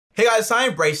Hey guys,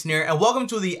 I'm Bryson here, and welcome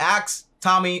to the Ask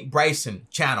Tommy Bryson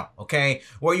channel, okay?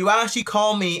 Where you actually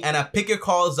call me and I pick your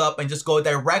calls up and just go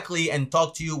directly and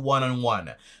talk to you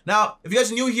one-on-one. Now, if you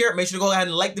guys are new here, make sure to go ahead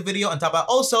and like the video. On top of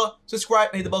that, also subscribe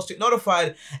and hit the bell to get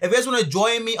notified. If you guys want to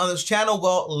join me on this channel,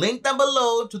 well, link down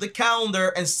below to the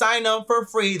calendar and sign up for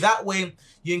free. That way,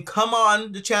 you can come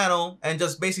on the channel and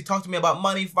just basically talk to me about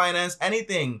money, finance,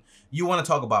 anything you want to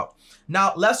talk about.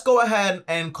 Now, let's go ahead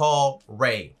and call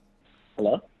Ray.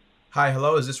 Hello? Hi,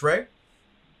 hello, is this Ray?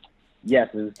 Yes,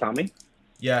 this is Tommy.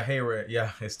 Yeah, hey Ray.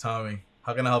 Yeah, it's Tommy.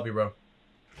 How can I help you, bro?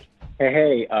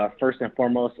 Hey, first and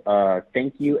foremost,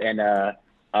 thank you, and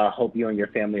hope you and your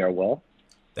family are well.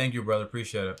 Thank you, brother.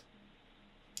 Appreciate it.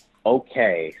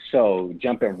 Okay, so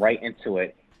jumping right into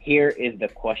it, here is the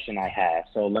question I have.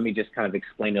 So let me just kind of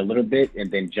explain a little bit and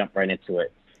then jump right into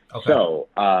it. Okay. So,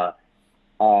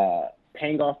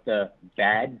 paying off the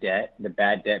bad debt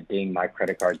being my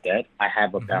credit card debt, I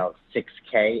have about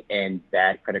 $6K in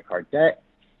bad credit card debt.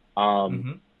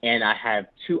 And I have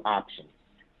two options.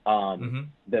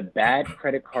 The bad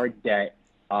credit card debt,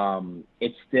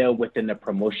 it's still within the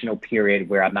promotional period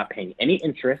where I'm not paying any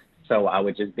interest. So I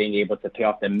was just being able to pay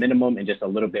off the minimum and just a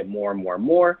little bit more and more and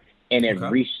more. And it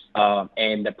reached,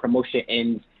 and the promotion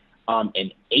ends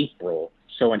in April.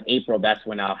 So in April, that's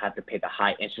when I'll have to pay the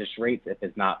high interest rates if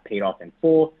it's not paid off in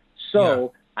full.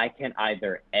 So I can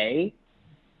either instead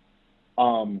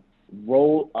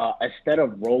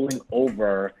of rolling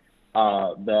over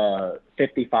the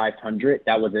 $5,500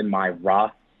 that was in my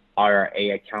Roth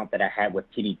IRA account that I had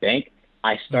with TD Bank,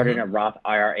 I started a Roth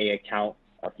IRA account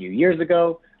a few years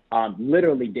ago.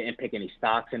 Literally didn't pick any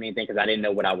stocks or anything because I didn't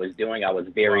know what I was doing. I was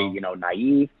very,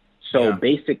 naive. So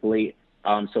basically,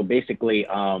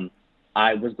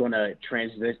 I was going to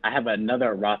transition. I have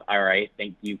another Roth IRA.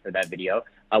 Thank you for that video.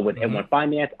 With M1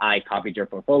 Finance, I copied your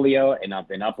portfolio and I've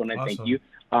been up on it. Awesome. Thank you.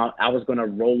 I was going to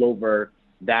roll over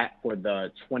that for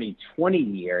the 2020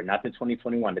 year, not the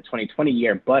 2021, the 2020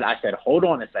 year. But I said, hold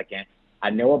on a second. I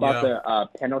know about the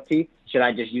penalty. Should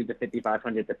I just use the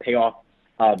 $5,500 to pay off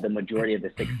the majority of the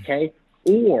 $6K,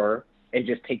 and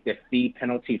just take the fee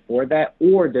penalty for that?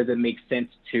 Or does it make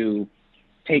sense to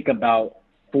take about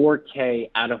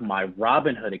 $4K out of my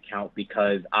Robinhood account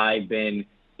because I've been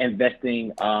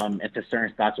investing into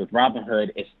certain stocks with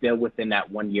Robinhood? It's still within that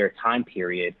 1 year time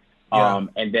period.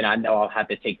 And then I know I'll have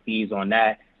to take fees on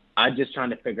that. I'm just trying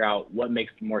to figure out what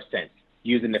makes more sense,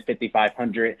 using the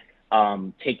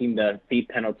 $5,500, taking the fee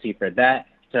penalty for that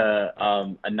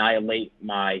to annihilate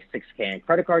my $6K in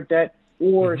credit card debt,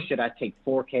 or should I take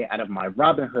 $4K out of my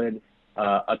Robinhood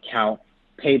account,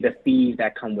 pay the fees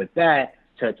that come with that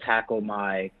to tackle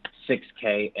my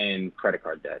 $6K in credit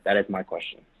card debt? That is my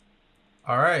question.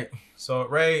 All right. So,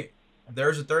 Ray,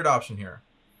 there's a third option here.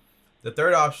 The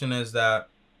third option is that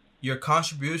your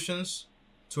contributions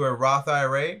to a Roth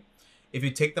IRA, if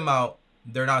you take them out,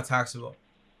 they're not taxable.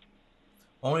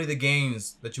 Only the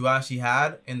gains that you actually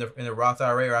had in the Roth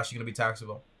IRA are actually going to be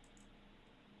taxable.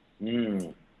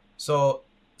 So,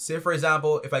 say, for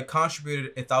example, if I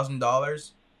contributed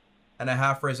 $1,000 and I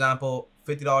have, for example,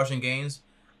 $50 in gains,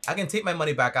 I can take my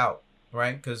money back out,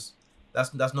 right? Because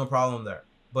that's no problem there.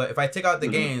 But if I take out the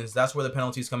gains, that's where the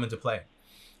penalties come into play.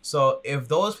 So if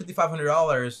those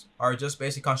 $5,500 are just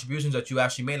basic contributions that you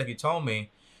actually made, like you told me,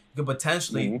 you can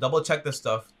potentially double check this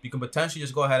stuff. You can potentially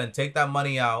just go ahead and take that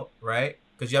money out, right?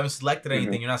 Because you haven't selected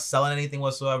anything. You're not selling anything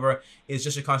whatsoever. It's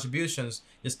just your contributions.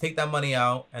 Just take that money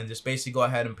out and just basically go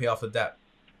ahead and pay off the debt.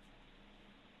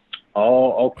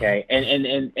 Oh, okay.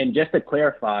 And just to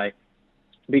clarify,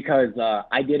 because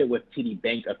I did it with TD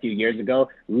Bank a few years ago.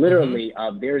 Literally,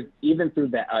 there's even through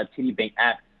the TD Bank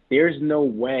app, there's no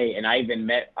way. And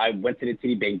I went to the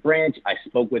TD Bank branch. I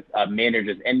spoke with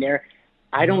managers in there.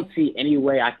 I don't see any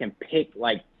way I can pick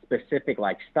like specific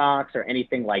like stocks or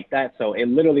anything like that. So it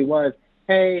literally was,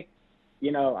 hey,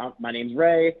 my name's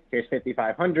Ray. Here's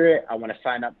 $5,500. I want to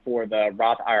sign up for the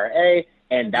Roth IRA,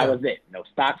 and that was it. No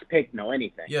stocks picked, no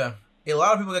anything. Yeah. A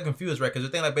lot of people get confused, right? Because the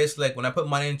thing, like, basically, like, when I put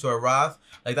money into a Roth,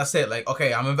 like, that's it. Like,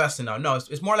 okay, I'm investing now. No,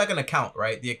 it's more like an account,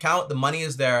 right? The account, the money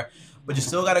is there, but you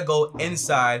still got to go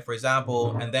inside, for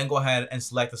example, and then go ahead and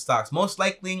select the stocks. Most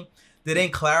likely, they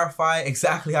didn't clarify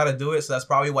exactly how to do it, so that's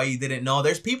probably why you didn't know.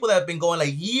 There's people that have been going,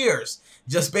 like, years,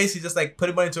 just basically just, like,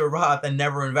 putting money into a Roth and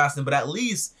never investing, but at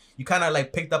least you kind of,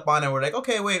 like, picked up on it and were like,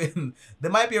 okay, wait,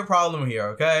 there might be a problem here,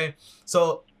 okay?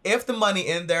 So if the money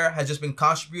in there has just been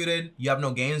contributed, you have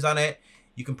no gains on it,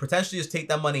 you can potentially just take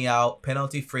that money out,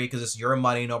 penalty free, because it's your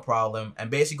money, no problem, and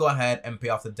basically go ahead and pay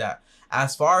off the debt.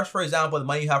 As far as, for example, the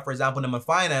money you have, for example, in M1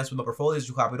 Finance with the portfolios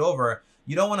you copied over,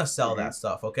 you don't want to sell that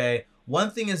stuff, okay? One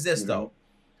thing is this, though.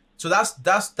 So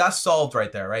that's solved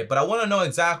right there, right? But I want to know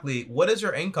exactly what is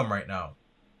your income right now?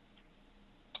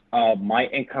 My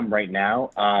income right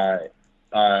now,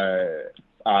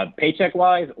 paycheck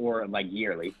wise or like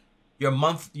yearly? Your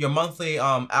monthly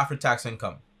after tax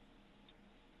income.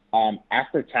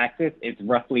 After taxes, it's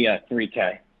roughly a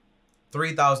 3K.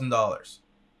 $3,000.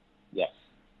 Yes.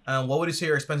 And what would you say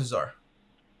your expenses are?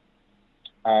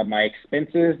 My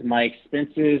expenses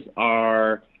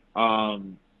are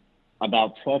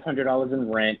about $1,200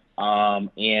 in rent,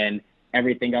 and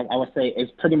everything else. I would say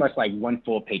it's pretty much like one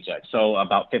full paycheck. So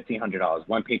about $1,500.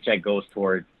 One paycheck goes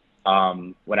towards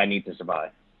what I need to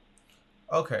survive.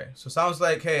 Okay, so sounds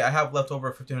like, hey, I have left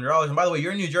over $1,500. And by the way,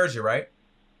 you're in New Jersey, right?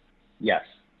 Yes.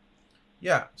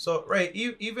 Yeah. So right,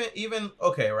 even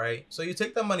okay, right? So you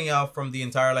take the money out from the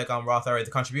entire like Roth IRA,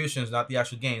 the contributions, not the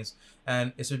actual gains,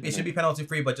 and it should be penalty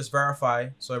free, but just verify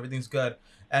so everything's good.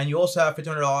 And you also have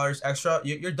 $1,500 extra.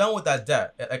 You're done with that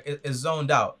debt. Like it's zoned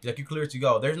out. Like you're clear to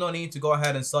go. There's no need to go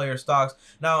ahead and sell your stocks.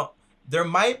 Now there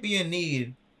might be a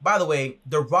need. By the way,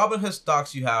 the Robinhood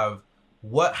stocks you have,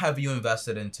 what have you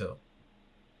invested into?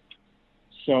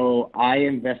 So I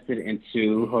invested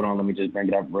into, hold on, let me just bring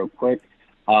it up real quick.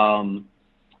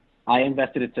 I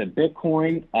invested into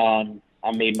Bitcoin.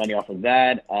 I made money off of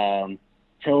that.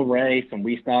 Tilray, some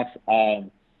wheat stocks,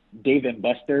 Dave and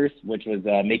Buster's, which was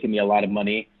making me a lot of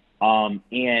money.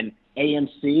 And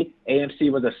AMC.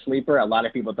 AMC was a sleeper. A lot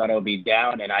of people thought it would be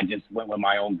down, and I just went with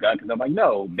my own gut because I'm like,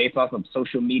 no, based off of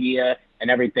social media and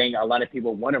everything, a lot of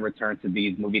people want to return to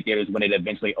these movie theaters when it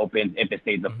eventually opens, if it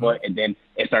stays afoot, and then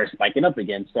it starts spiking up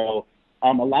again. So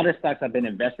a lot of stocks I've been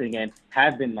investing in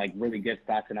have been like really good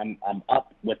stocks, and I'm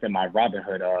up within my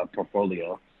Robinhood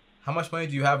portfolio. How much money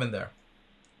do you have in there?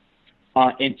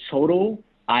 In total,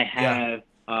 I have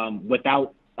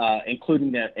without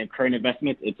including the current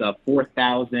investments, it's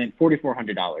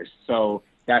 $4,400. So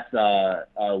that's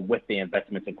with the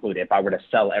investments included. If I were to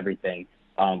sell everything,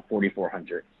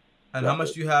 $4,400. And how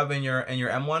much do you have in your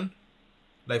M1,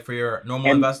 like for your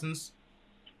normal investments?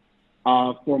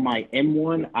 For my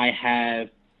M1, I have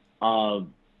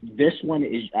this one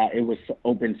is it was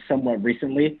opened somewhat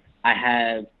recently. I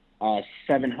have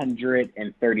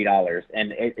 $730,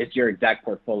 and it's your exact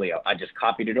portfolio. I just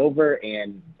copied it over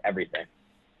and everything.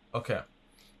 Okay.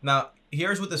 Now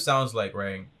here's what this sounds like,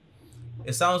 Ray.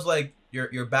 It sounds like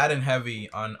you're bad and heavy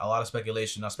on a lot of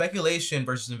speculation. Now speculation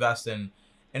versus investing.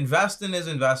 Investing is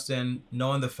investing,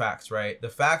 knowing the facts, right? The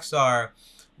facts are,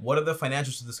 what are the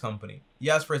financials of this company?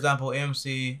 Yes, for example,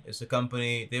 AMC is a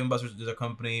company, Dave & Buster's is a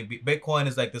company, Bitcoin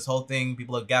is like this whole thing,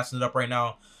 people are gassing it up right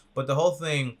now. But the whole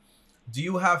thing, do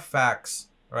you have facts,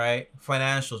 right?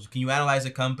 Financials, can you analyze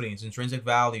a company, its intrinsic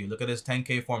value, look at its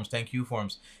 10K forms, 10Q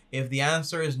forms? If the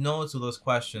answer is no to those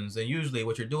questions, then usually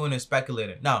what you're doing is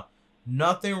speculating. Now,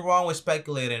 nothing wrong with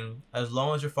speculating as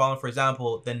long as you're following, for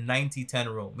example, the 90-10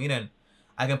 rule, meaning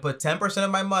I can put 10% of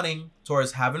my money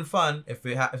towards having fun. If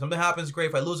something happens, great.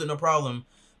 If I lose it, no problem.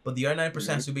 But the other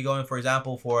 9% should be going, for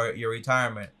example, for your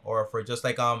retirement or for just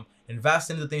like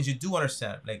invest into things you do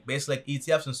understand, like basically like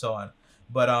ETFs and so on.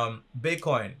 But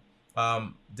Bitcoin,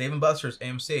 Dave & Buster's,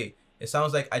 AMC. It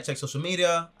sounds like I checked social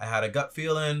media. I had a gut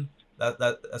feeling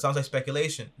that sounds like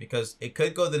speculation because it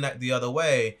could go the other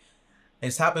way.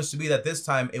 It happens to be that this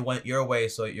time it went your way,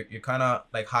 so you're kind of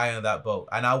like high on that boat,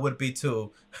 and I would be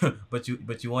too, but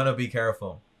you want to be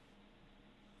careful.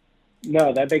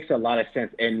 No, that makes a lot of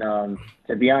sense. And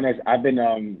to be honest, I've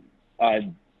been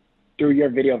through your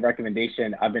video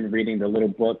recommendation, I've been reading the little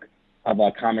book of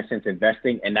common sense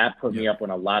investing, and that put me up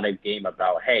on a lot of game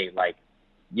about, hey, like,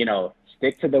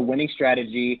 stick to the winning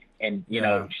strategy and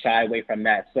shy away from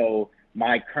that. So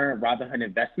my current Robinhood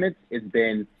investments has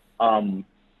been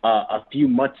a few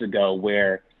months ago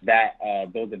where that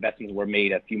those investments were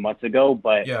made a few months ago,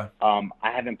 but I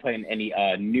haven't put in any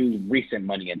new recent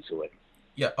money into it.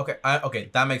 Yeah, okay. Okay,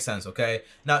 that makes sense. Okay.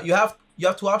 Now you have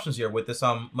two options here with this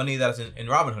money that is in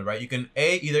Robinhood, right? You can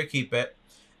either keep it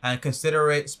and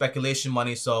consider it speculation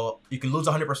money, so you can lose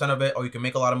 100% of it, or you can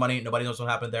make a lot of money. Nobody knows what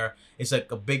happened there. It's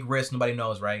like a big risk. Nobody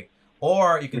knows, right?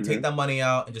 Or you can take that money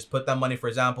out and just put that money, for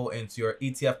example, into your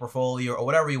ETF portfolio or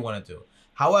whatever you want to do.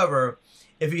 However,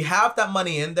 if you have that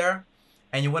money in there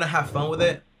and you want to have fun with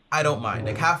it, I don't mind.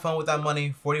 Like, have fun with that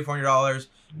money, $4,400.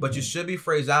 But you should be,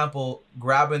 for example,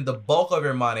 grabbing the bulk of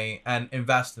your money and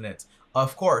invest in it.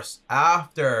 Of course,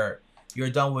 after you're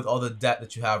done with all the debt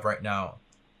that you have right now.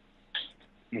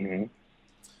 Okay,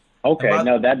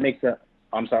 no, that makes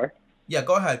I'm sorry? Yeah,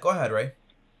 go ahead, Ray.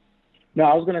 No,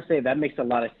 I was going to say that makes a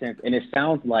lot of sense. And it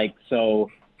sounds like,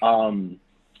 so do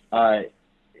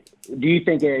you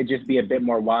think it would just be a bit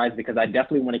more wise? Because I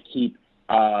definitely want to keep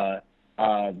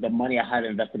the money I have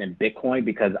invested in Bitcoin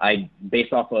because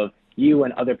based off of you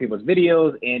and other people's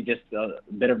videos and just a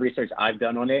bit of research I've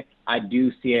done on it, I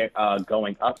do see it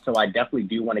going up. So I definitely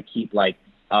do want to keep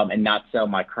and not sell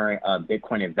my current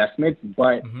Bitcoin investments.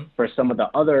 But for some of the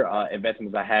other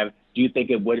investments I have, do you think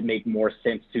it would make more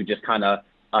sense to just kind of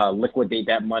liquidate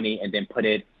that money and then put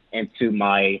it into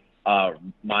my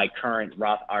current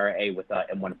Roth IRA with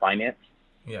M1 Finance?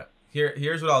 Yeah.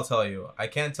 Here's what I'll tell you. I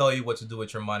can't tell you what to do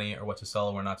with your money or what to sell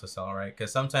or not to sell, right?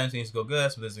 Because sometimes things go good,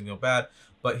 sometimes things go bad.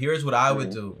 But here's what I would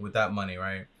do with that money,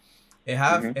 right? I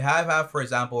have, for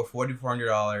example,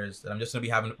 $4,400 that I'm just gonna be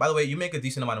having. By the way, you make a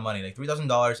decent amount of money. Like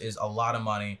 $3,000 is a lot of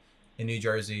money in New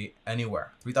Jersey,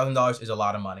 anywhere. $3,000 is a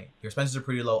lot of money. Your expenses are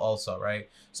pretty low, also, right?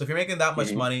 So if you're making that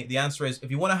much money, the answer is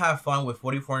if you want to have fun with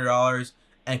 $4,400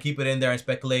 and keep it in there and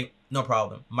speculate, no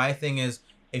problem. My thing is,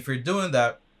 if you're doing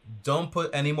that, don't put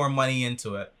any more money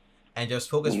into it and just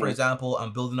focus, for example,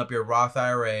 on building up your Roth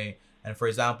IRA and, for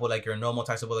example, like your normal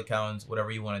taxable accounts,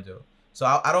 whatever you want to do. So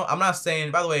I'm not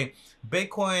saying, by the way,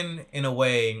 Bitcoin in a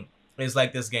way is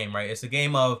like this game, right? It's a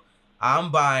game of I'm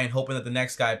buying hoping that the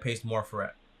next guy pays more for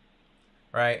it,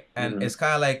 right? And it's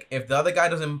kind of like if the other guy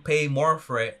doesn't pay more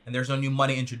for it and there's no new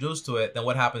money introduced to it, then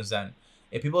what happens then?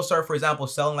 If people start, for example,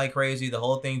 selling like crazy, the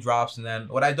whole thing drops. And then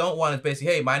what I don't want is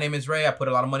basically, hey, my name is Ray. I put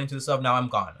a lot of money into this stuff. Now I'm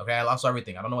gone. Okay, I lost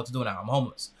everything. I don't know what to do now. I'm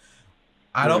homeless.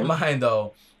 I don't mind,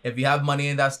 though, if you have money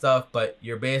in that stuff, but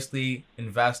you're basically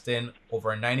investing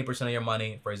over 90% of your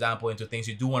money, for example, into things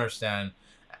you do understand.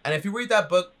 And if you read that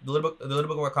book, the little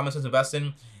book about common sense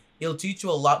investing, it'll teach you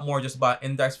a lot more just about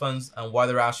index funds and why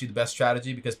they're actually the best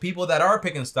strategy. Because people that are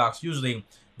picking stocks, usually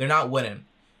they're not winning.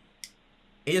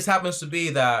 It just happens to be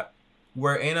that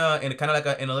we're in a kind of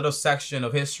like in a little section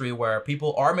of history where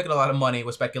people are making a lot of money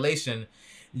with speculation,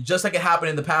 just like it happened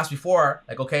in the past before.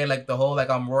 Like, okay, like the whole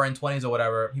roaring 20s or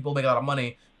whatever, people make a lot of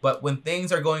money. But when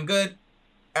things are going good,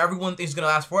 everyone thinks it's gonna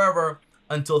last forever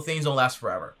until things don't last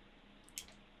forever.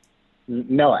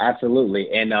 No,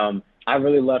 absolutely. And I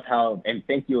really love how, and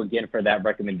thank you again for that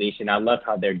recommendation. I love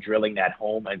how they're drilling that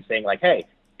home and saying like, hey,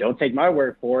 don't take my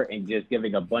word for it, and just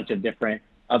giving a bunch of different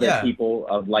other people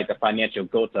of like the financial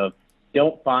goats of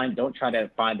don't try to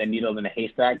find the needle in the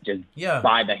haystack, just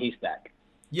buy the haystack.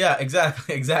 Yeah,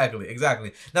 exactly.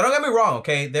 Now, don't get me wrong,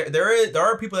 okay? There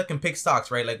are people that can pick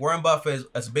stocks, right? Like Warren Buffett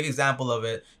is a big example of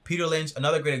it. Peter Lynch,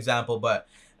 another great example. But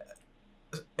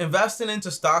investing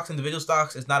into stocks, individual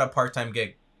stocks, is not a part-time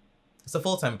gig. It's a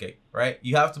full-time gig, right?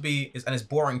 You have to be, and it's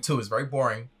boring too. It's very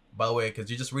boring, by the way, because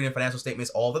you're just reading financial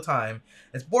statements all the time.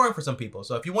 It's boring for some people.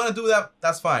 So if you want to do that,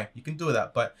 that's fine. You can do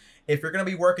that. But if you're going to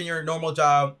be working your normal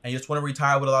job and you just want to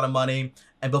retire with a lot of money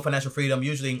and build financial freedom,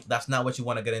 usually that's not what you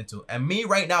want to get into. And me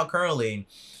right now, currently,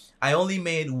 I only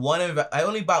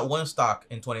bought one stock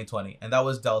in 2020, and that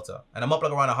was Delta. And I'm up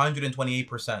like around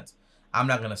 128%. I'm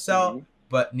not going to sell,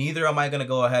 but neither am I going to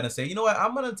go ahead and say, you know what,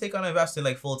 I'm going to take on investing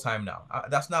like full time now.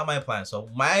 That's not my plan. So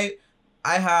I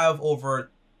have over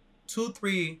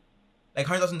like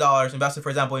 $100,000 invested, for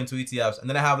example, into ETFs. And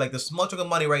then I have like this small chunk of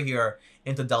money right here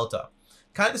into Delta.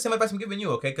 Kind of the same advice I'm giving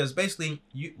you, okay? Because basically,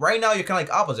 right now you're kind of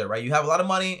like opposite, right? You have a lot of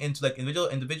money into like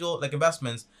individual like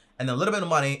investments, and then a little bit of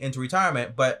money into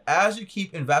retirement. But as you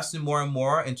keep investing more and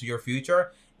more into your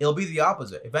future, it'll be the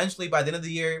opposite. Eventually, by the end of the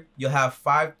year, you'll have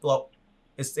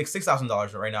it's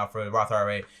 $6,000 right now for the Roth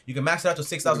IRA. You can max it out to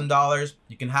 $6,000.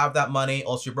 You can have that money.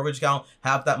 Also, your brokerage account,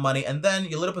 have that money, and then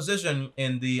your little position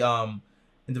in the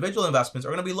individual investments are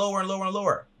going to be lower and lower and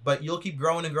lower. But you'll keep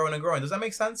growing and growing and growing. Does that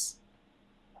make sense?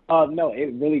 No,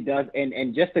 it really does.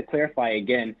 And just to clarify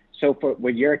again, so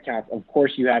with your accounts, of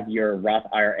course, you have your Roth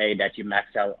IRA that you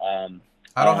max out.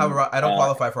 I don't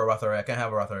qualify for a Roth IRA. I can't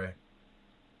have a Roth IRA.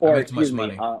 Or excuse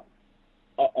me.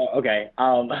 Okay.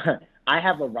 I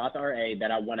have a Roth IRA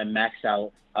that I want to max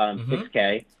out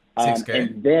 6K. 6K.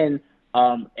 And then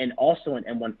and also in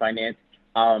M1 Finance,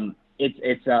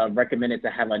 it's recommended to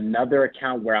have another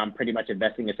account where I'm pretty much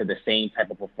investing into the same type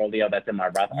of portfolio that's in my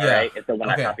Roth IRA. It's the one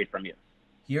I copied from you.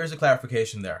 Here's a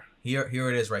clarification there. Here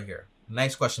it is right here.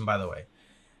 Nice question, by the way.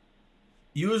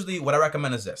 Usually what I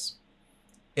recommend is this.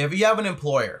 If you have an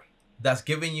employer that's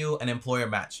giving you an employer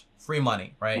match, free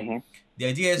money, right? The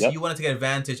idea is you want to take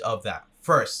advantage of that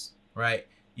first, right?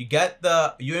 You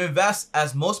invest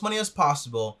as most money as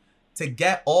possible to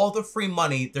get all the free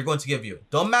money they're going to give you.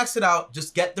 Don't max it out.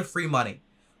 Just get the free money.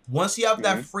 Once you have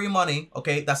that free money,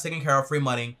 okay, that's taken care of, free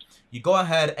money, you go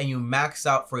ahead and you max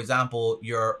out, for example,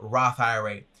 your Roth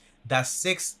IRA. That's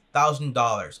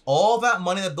 $6,000. All that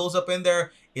money that goes up in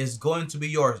there is going to be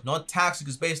yours. No tax,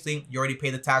 because basically you already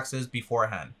paid the taxes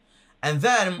beforehand. And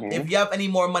then if you have any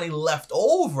more money left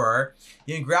over,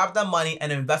 you can grab that money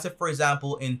and invest it, for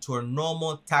example, into a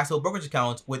normal taxable brokerage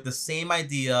account with the same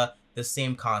idea, the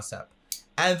same concept.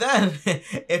 And then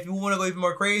if you want to go even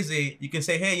more crazy, you can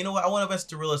say, hey, you know what? I want to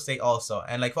invest into real estate also.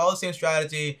 And like follow the same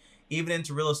strategy, even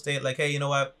into real estate. Like, hey, you know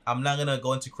what? I'm not going to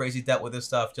go into crazy debt with this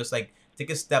stuff. Just like take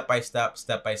it step by step,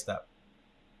 step by step.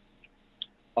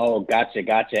 Oh, gotcha.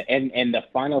 And the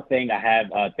final thing I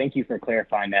have, thank you for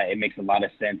clarifying that. It makes a lot of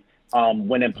sense.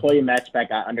 When employee match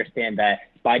back, I understand that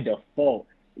by default,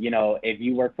 you know, if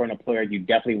you work for an employer, you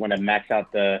definitely want to max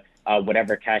out the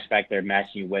whatever cash back they're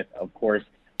matching you with, of course.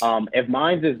 If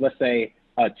mine is, let's say,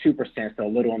 2%, so a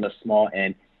little on the small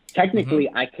end, technically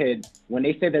I could, when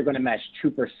they say they're going to match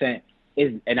 2%,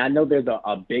 and I know there's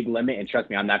a big limit, and trust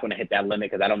me, I'm not going to hit that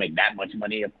limit because I don't make that much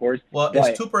money, of course. Well,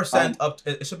 it's 2% up.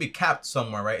 It should be capped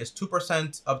somewhere, right? It's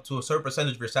 2% up to a certain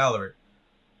percentage of your salary.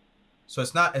 So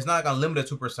it's not like unlimited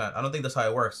 2%. I don't think that's how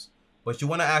it works. But you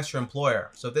want to ask your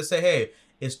employer. So if they say, hey,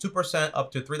 it's 2%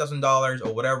 up to $3,000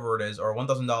 or whatever it is, or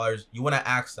 $1,000, you want to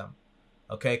ask them.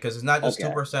 Okay, because it's not just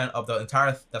 2% of the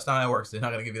entire. That's not how it works. They're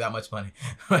not gonna give you that much money,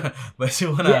 but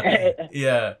you wanna,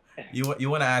 you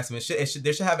wanna ask them.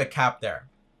 They should have a cap there.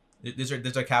 There's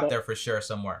a cap there for sure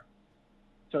somewhere.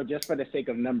 So just for the sake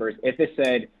of numbers, if it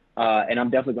said, and I'm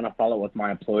definitely gonna follow with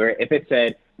my employer, if it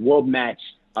said we'll match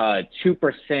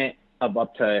 2% of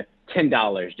up to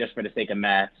 $10, just for the sake of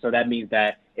math, so that means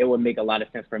that it would make a lot of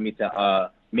sense for me to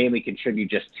mainly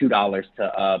contribute just $2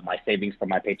 to my savings for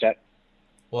my paycheck.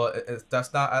 Well,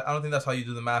 that's not. I don't think that's how you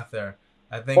do the math there.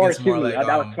 I think it's more like that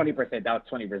was 20%. That was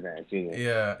 20%.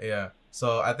 Yeah.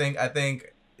 So I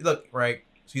think look, right.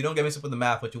 So you don't get mixed up with the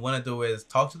math. What you want to do is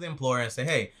talk to the employer and say,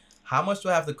 hey, how much do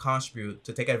I have to contribute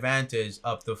to take advantage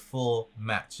of the full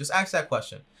match? Just ask that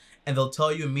question, and they'll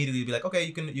tell you immediately. Be like,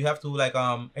 okay, you have to like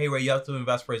hey Ray, you have to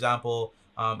invest, for example,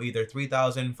 either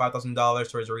 $3,000,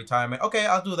 $5,000 towards a retirement. Okay,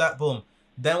 I'll do that. Boom.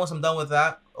 Then once I'm done with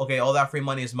that, okay, all that free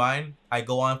money is mine. I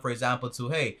go on, for example, to,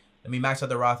 hey, let me max out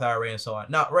the Roth IRA and so on.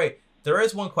 Now, Ray, there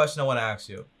is one question I want to ask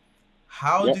you.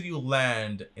 How did you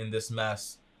land in this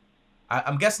mess?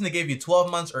 I'm guessing they gave you 12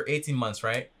 months or 18 months,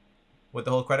 right? With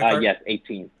the whole credit card? Yes,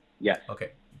 18. Yes.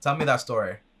 Okay. Tell me that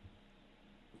story.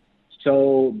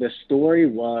 So the story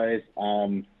was,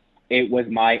 it was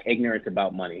my ignorance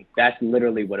about money. That's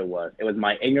literally what it was. It was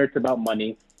my ignorance about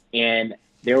money, and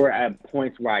there were at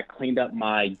points where I cleaned up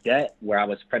my debt, where I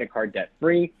was credit card debt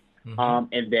free.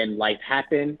 And then life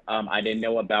happened. I didn't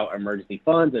know about emergency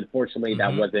funds. Unfortunately,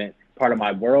 that wasn't part of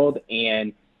my world.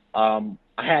 And I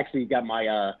actually got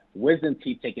my wisdom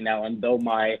teeth taken out. And though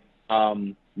my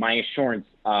insurance,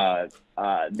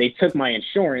 they took my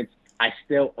insurance, I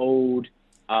still owed,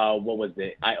 what was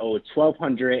it? I owed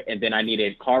 $1,200, and then I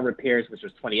needed car repairs, which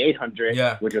was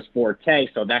 $2,800, which was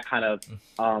 $4K. So that kind of,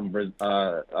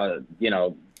 you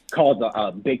know, caused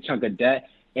a big chunk of debt.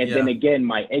 And then again,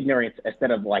 my ignorance, instead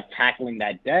of like tackling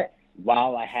that debt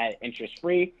while I had interest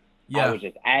free, I was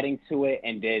just adding to it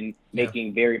and then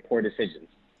making very poor decisions.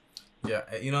 Yeah,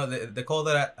 you know, they call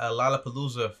that a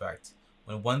Lollapalooza effect.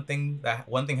 When one thing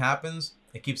happens,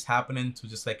 it keeps happening to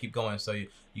just like keep going. So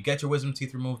you get your wisdom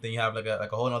teeth removed, then you have like a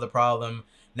whole other problem.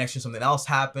 Next year something else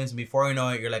happens, and before you know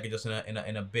it, you're like just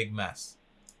in a big mess.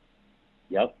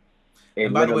 Yep,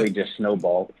 it literally just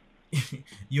snowballed.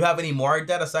 You have any more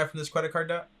debt aside from this credit card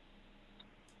debt?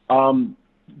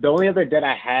 The only other debt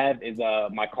I have is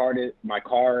my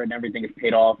car and everything is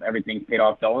paid off. Everything's paid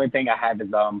off. The only thing I have is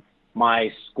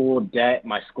my school debt.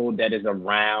 My school debt is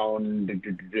around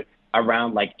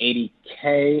like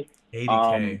 80K.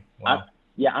 80K. Wow.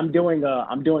 I'm doing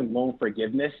loan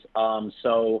forgiveness.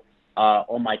 So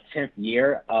on my 10th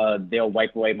year, they'll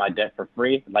wipe away my debt for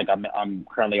free. Like I'm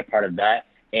currently a part of that.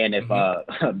 And if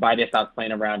by this I was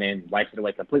playing around and wipes it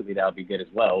away completely, that would be good as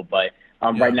well. But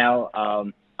right now,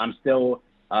 I'm still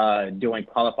doing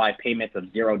qualified payments of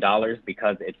 $0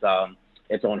 because it's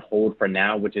on hold for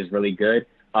now, which is really good.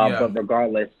 But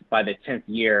regardless, by the 10th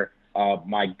year,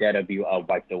 my debt will be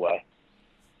wiped away.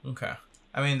 Okay.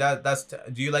 I mean, that's.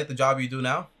 Do you like the job you do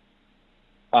now?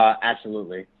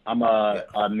 Absolutely. I'm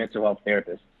a mental health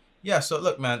therapist. Yeah, so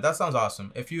look, man, that sounds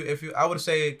awesome. If you, I would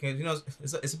say, 'cause, you know,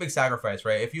 it's a big sacrifice,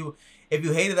 right? If you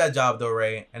hated that job though,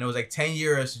 Ray, and it was like 10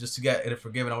 years just to get it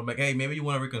forgiven, I would be like, hey, maybe you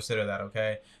want to reconsider that,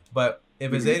 okay? But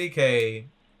if it's 80K,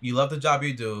 you love the job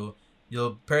you do,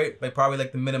 you'll pay like probably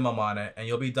like the minimum on it, and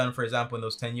you'll be done, for example, in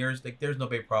those 10 years. Like, there's no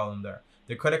big problem there.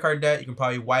 The credit card debt, you can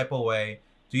probably wipe away.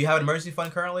 Do you have an emergency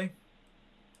fund currently?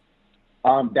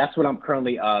 That's what I'm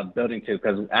currently building to,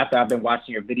 because after I've been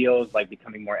watching your videos, like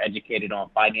becoming more educated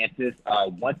on finances,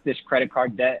 once this credit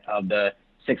card debt of the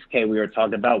 6K we were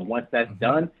talking about, once that's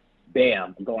done,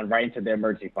 bam, going right into the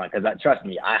emergency fund. Because trust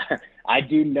me, I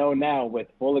do know now with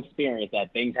full experience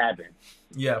that things happen.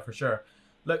 Yeah, for sure.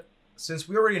 Look, since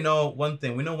we already know one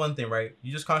thing, we know one thing, right?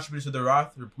 You just contribute to the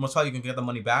Roth. Most likely you can get the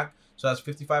money back. So that's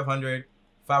 5,500,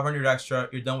 500 extra.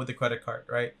 You're done with the credit card,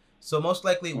 right? So most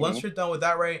likely, once you're done with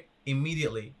that, right,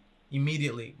 immediately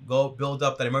go build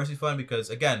up that emergency fund, because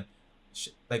again,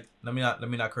 like let me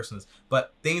not curse on this,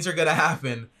 but things are gonna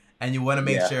happen, and you want to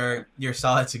make sure you're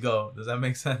solid to go. Does that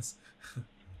make sense?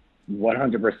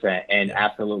 100%, and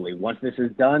absolutely. Once this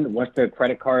is done, once the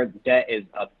credit card debt is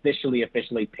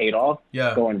officially paid off,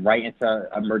 going right into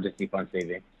emergency fund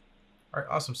saving. All right,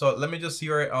 awesome. So let me just see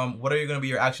your what are you going to be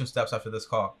your action steps after this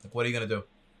call? Like, what are you going to do?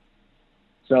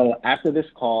 So after this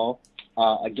call,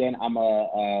 again, I'm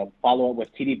a follow up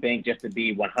with TD Bank just to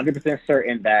be 100%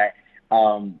 certain that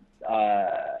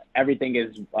everything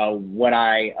is what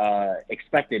I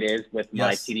expect it is with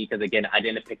my TD, because again, I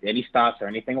didn't pick any stocks or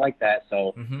anything like that.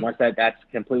 So once that's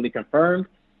completely confirmed,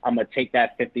 I'm gonna take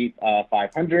that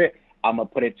 5,500. I'm gonna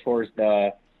put it towards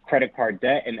the credit card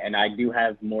debt, and I do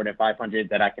have more than 500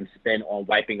 that I can spend on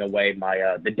wiping away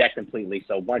my the debt completely.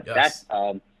 So once that's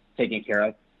taken care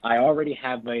of, I already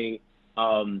have a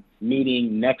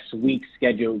meeting next week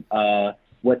scheduled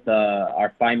with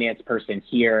our finance person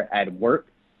here at work.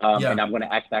 And I'm going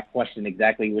to ask that question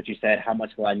exactly what you said. How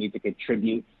much will I need to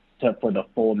contribute for the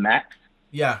full max?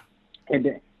 Yeah.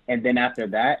 And then after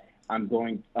that, I'm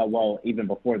going, well, even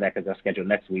before that, because that's scheduled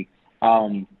next week,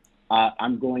 I'm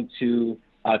going to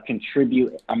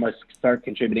contribute. I'm going to start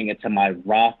contributing it to my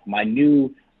Roth, my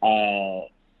new, or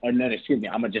no, excuse me,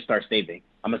 I'm going to just start saving.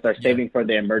 I'm going to start saving for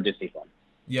the emergency fund.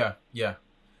 Yeah, yeah.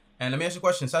 And let me ask you a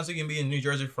question. It sounds like you're going to be in New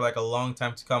Jersey for like a long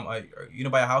time to come. Are you going to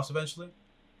buy a house eventually?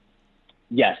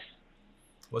 Yes.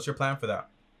 What's your plan for that?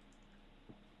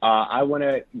 I want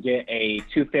to get a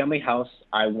 2-family house.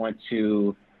 I want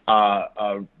to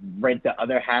rent the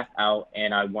other half out,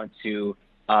 and I want to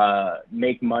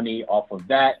make money off of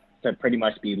that to pretty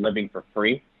much be living for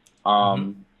free.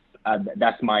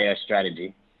 That's my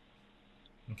strategy.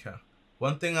 Okay.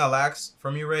 One thing I'll ask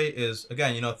from you, Ray, is,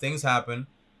 again, you know, things happen.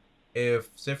 If,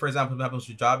 say, for example, what happens with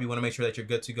your job, you want to make sure that you're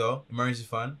good to go, emergency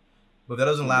fund. But if that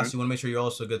doesn't last, you want to make sure you're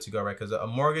also good to go, right? Because a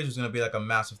mortgage is going to be like a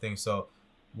massive thing. So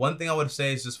one thing I would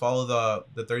say is just follow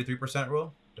the 33%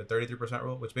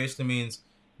 rule, which basically means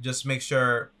just make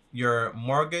sure your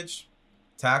mortgage,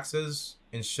 taxes,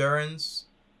 insurance,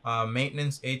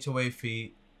 maintenance, HOA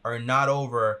fee are not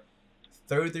over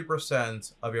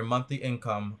 33% of your monthly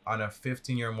income on a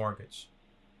 15-year mortgage.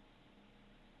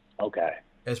 Okay.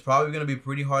 It's probably going to be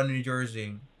pretty hard in New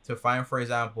Jersey to find, for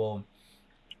example,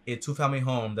 a 2-family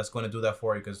home that's going to do that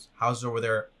for you, because houses over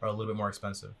there are a little bit more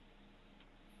expensive.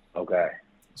 Okay.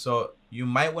 So you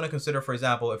might want to consider, for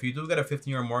example, if you do get a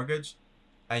 15-year mortgage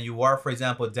and you are, for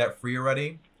example, debt-free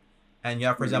already, and you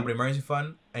have, for example, an emergency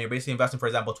fund, and you're basically investing, for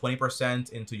example,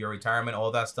 20% into your retirement,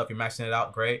 all that stuff, you're maxing it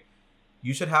out, great.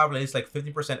 You should have at least like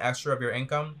 50% extra of your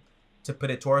income to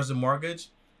put it towards the mortgage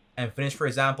and finish, for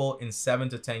example, in 7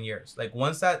 to 10 years. Like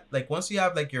once you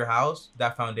have like your house,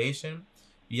 that foundation,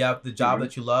 you have the job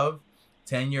that you love,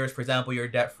 10 years, for example, you're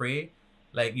debt free,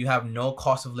 like you have no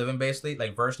cost of living basically,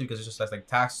 like virtually, because it's just like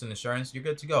taxes and insurance, you're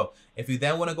good to go. If you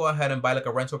then want to go ahead and buy like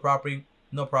a rental property,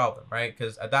 no problem, right?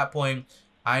 Because at that point,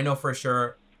 I know for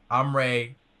sure I'm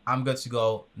Ray, I'm good to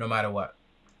go no matter what.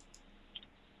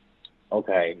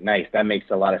 Okay, nice. That makes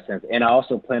a lot of sense. And I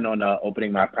also plan on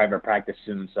opening my private practice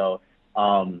soon. So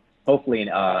hopefully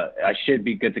I should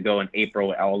be good to go in April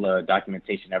with all the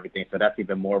documentation and everything. So that's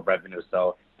even more revenue.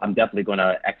 So I'm definitely going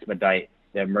to expedite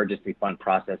the emergency fund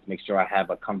process, make sure I have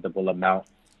a comfortable amount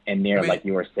in there, like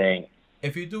you were saying.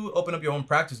 If you do open up your own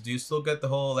practice, do you still get the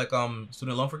whole like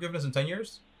student loan forgiveness in 10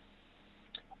 years?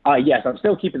 Yes, I'm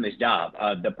still keeping this job.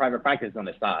 The private practice is on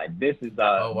the side. This is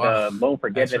the loan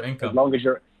forgiveness. As long as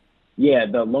you're,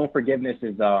 the loan forgiveness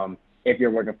is if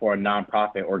you're working for a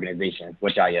nonprofit organization,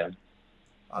 which I am.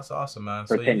 That's awesome, man.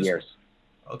 For 10 years.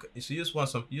 Okay, so you just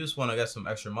want to get some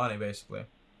extra money, basically.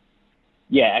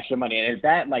 Yeah, extra money. And if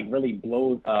that like really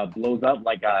blows up,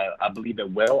 like I believe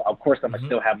it will, of course I'm gonna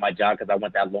still have my job because I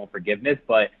want that loan forgiveness.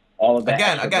 But all of that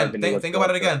think about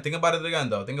it again. Think about it again,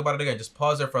 though. Think about it again. Just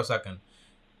pause there for a second.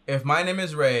 If my name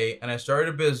is Ray and I started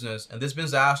a business and this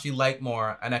business I actually like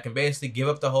more, and I can basically give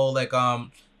up the whole like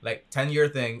 10-year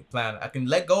thing plan, I can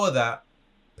let go of that,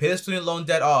 pay the student loan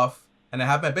debt off, and I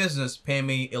have my business pay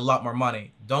me a lot more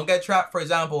money. Don't get trapped, for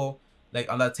example, like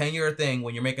on that 10-year thing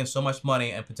when you're making so much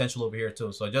money and potential over here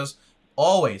too. So just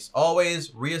always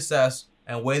reassess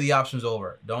and weigh the options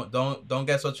over. Don't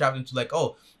get so trapped into like,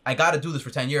 oh, I got to do this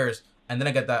for 10 years and then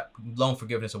I get that loan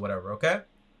forgiveness or whatever. Okay.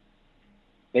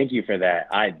 Thank you for that.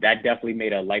 That definitely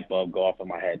made a light bulb go off in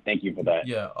my head. Thank you for that.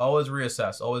 Yeah, always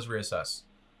reassess. Always reassess.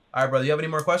 All right, brother. You have any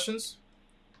more questions?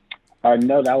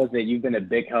 No, that was it. You've been a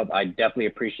big help. I definitely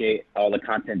appreciate all the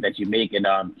content that you make, and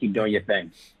keep doing your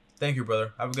thing. Thank you,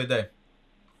 brother. Have a good day.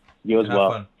 You as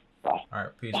well. Fun. Bye. All right,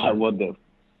 peace. I will do.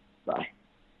 Bye.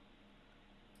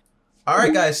 All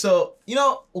right, guys. So, you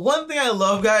know, one thing I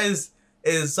love, guys,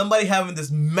 is somebody having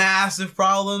this massive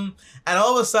problem, and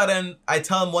all of a sudden, I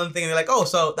tell them one thing, and they're like, oh,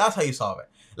 so that's how you solve it.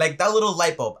 Like, that little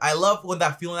light bulb. I love when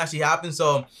that feeling actually happens.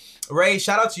 So, Ray,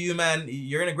 shout out to you, man.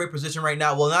 You're in a great position right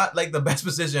now. Well, not like the best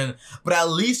position, but at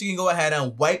least you can go ahead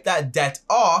and wipe that debt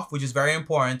off, which is very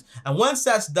important. And once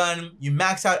that's done, you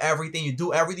max out everything. You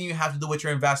do everything you have to do with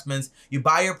your investments. You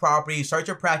buy your property, you start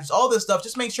your practice, all this stuff.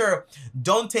 Just make sure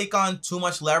don't take on too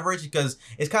much leverage, because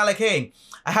it's kind of like, hey,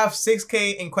 I have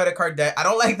 $6K in credit card debt. I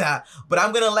don't like that, but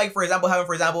I'm going to, like, for example, having,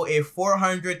 for example, a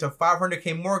 $400 to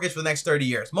 $500K mortgage for the next 30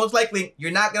 years. Most likely,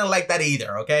 you're not going to like that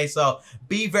either, okay? So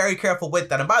be very careful with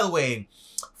that. And by the way,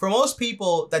 for most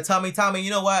people that tell me, Tommy, you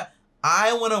know what?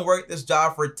 I want to work this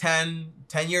job for 10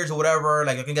 years or whatever.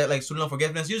 Like, I can get like student loan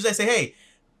forgiveness. Usually I say, hey,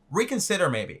 reconsider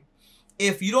maybe.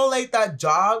 If you don't like that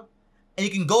job and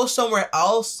you can go somewhere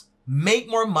else, make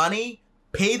more money,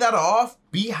 pay that off,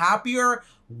 be happier,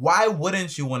 why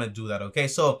wouldn't you want to do that? Okay,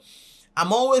 so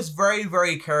I'm always very,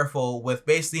 very careful with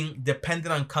basically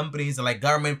dependent on companies and like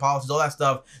government policies, all that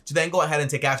stuff, to then go ahead and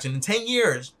take action. In 10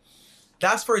 years,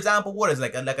 that's, for example, what is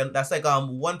that's like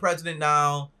one president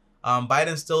now,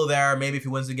 Biden's still there, maybe if he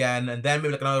wins again, and then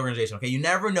maybe like another organization. Okay, you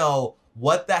never know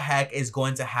what the heck is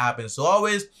going to happen. So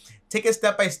always take it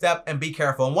step by step and be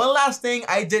careful. And one last thing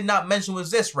I did not mention was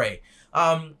this, Ray.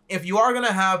 If you are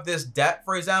gonna have this debt,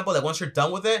 for example, like once you're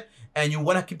done with it and you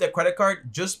want to keep that credit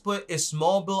card, just put a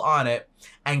small bill on it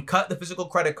and cut the physical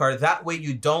credit card. That way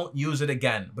you don't use it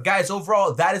again. But guys,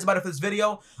 overall, that is about it for this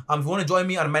video. If you want to join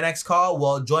me on my next call,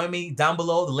 well, join me down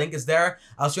below. The link is there.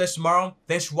 I'll see you guys tomorrow.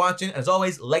 Thanks for watching. As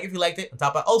always, like if you liked it. On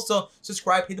top of that, also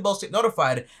subscribe, hit the bell to get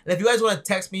notified. And if you guys want to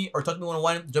text me or talk to me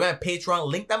one-on-one, join me at Patreon,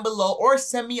 link down below, or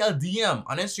send me a DM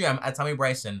on Instagram at Tommy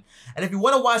Bryson. And if you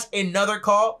want to watch another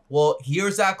call, well,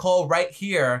 here's that call right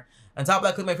here. On top of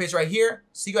that, click my face right here.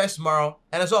 See you guys tomorrow.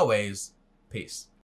 And as always, peace.